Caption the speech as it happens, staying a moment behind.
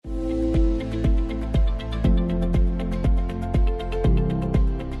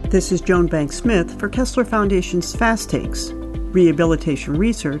This is Joan Banks-Smith for Kessler Foundation's Fast Takes, rehabilitation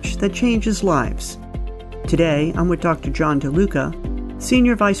research that changes lives. Today, I'm with Dr. John DeLuca,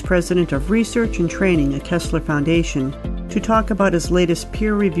 Senior Vice President of Research and Training at Kessler Foundation, to talk about his latest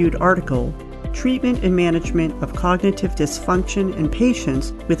peer-reviewed article, Treatment and Management of Cognitive Dysfunction in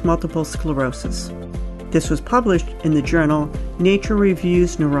Patients with Multiple Sclerosis. This was published in the journal Nature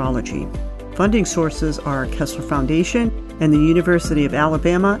Reviews Neurology. Funding sources are Kessler Foundation and the University of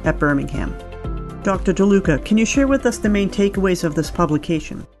Alabama at Birmingham. Dr. DeLuca, can you share with us the main takeaways of this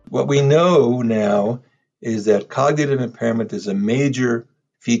publication? What we know now is that cognitive impairment is a major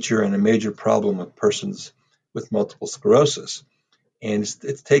feature and a major problem of persons with multiple sclerosis. And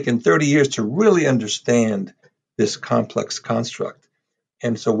it's taken 30 years to really understand this complex construct.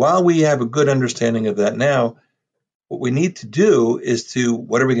 And so while we have a good understanding of that now, what we need to do is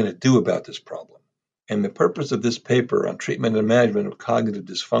what are we going to do about this problem? And the purpose of this paper on treatment and management of cognitive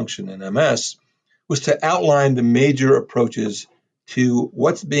dysfunction in MS was to outline the major approaches to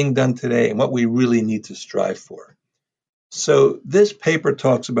what's being done today and what we really need to strive for. So this paper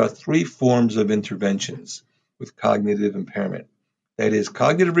talks about 3 forms of interventions with cognitive impairment. That is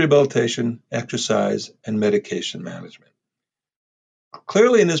cognitive rehabilitation, exercise, and medication management.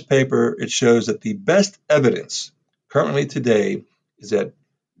 Clearly in this paper, it shows that the best evidence currently today is that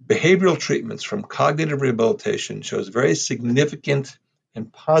behavioral treatments from cognitive rehabilitation shows very significant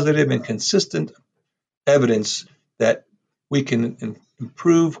and positive and consistent evidence that we can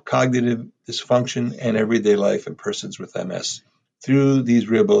improve cognitive dysfunction and everyday life in persons with MS through these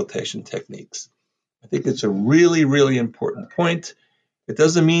rehabilitation techniques. I think it's a really, really important point. It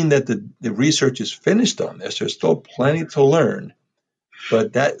doesn't mean that the research is finished on this. There's still plenty to learn,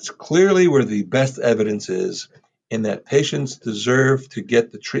 but that's clearly where the best evidence is, in that patients deserve to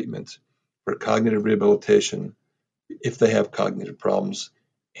get the treatment for cognitive rehabilitation if they have cognitive problems,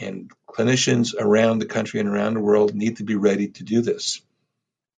 and clinicians around the country and around the world need to be ready to do this.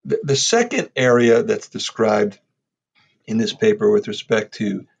 The second area that's described in this paper with respect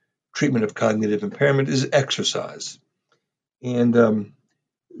to treatment of cognitive impairment is exercise. And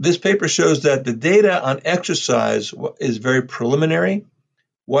this paper shows that the data on exercise is very preliminary.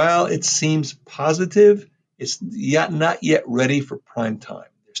 While it seems positive, it's not yet ready for prime time.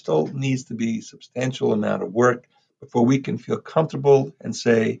 There still needs to be a substantial amount of work before we can feel comfortable and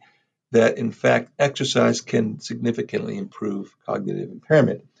say that, in fact, exercise can significantly improve cognitive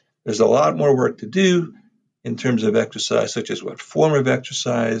impairment. There's a lot more work to do in terms of exercise, such as what form of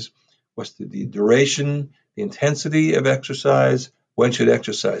exercise, what's the duration, the intensity of exercise, when should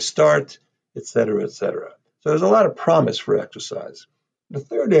exercise start, et cetera, et cetera. So there's a lot of promise for exercise. The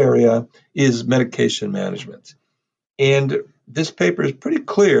third area is medication management. And this paper is pretty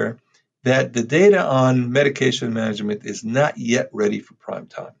clear that the data on medication management is not yet ready for prime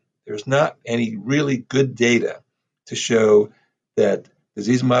time. There's not any really good data to show that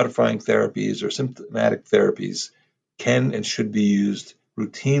disease-modifying therapies or symptomatic therapies can and should be used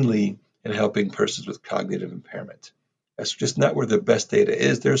routinely in helping persons with cognitive impairment. That's just not where the best data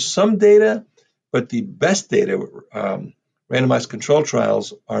is. There's some data, but the best data, randomized control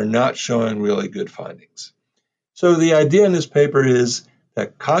trials, are not showing really good findings. So the idea in this paper is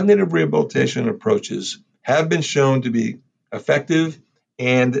that cognitive rehabilitation approaches have been shown to be effective,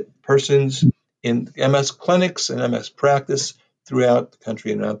 and persons in MS clinics and MS practice throughout the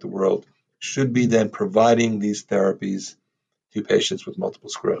country and around the world should be then providing these therapies to patients with multiple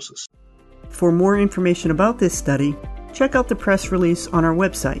sclerosis. For more information about this study, check out the press release on our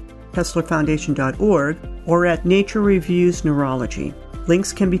website, KesslerFoundation.org, or at Nature Reviews Neurology.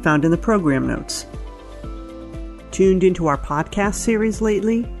 Links can be found in the program notes. Tuned into our podcast series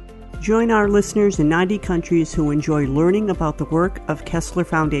lately? Join our listeners in 90 countries who enjoy learning about the work of Kessler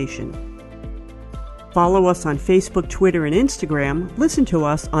Foundation. Follow us on Facebook, Twitter, and Instagram. Listen to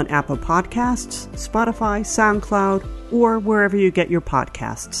us on Apple Podcasts, Spotify, SoundCloud, or wherever you get your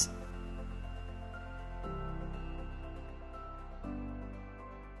podcasts.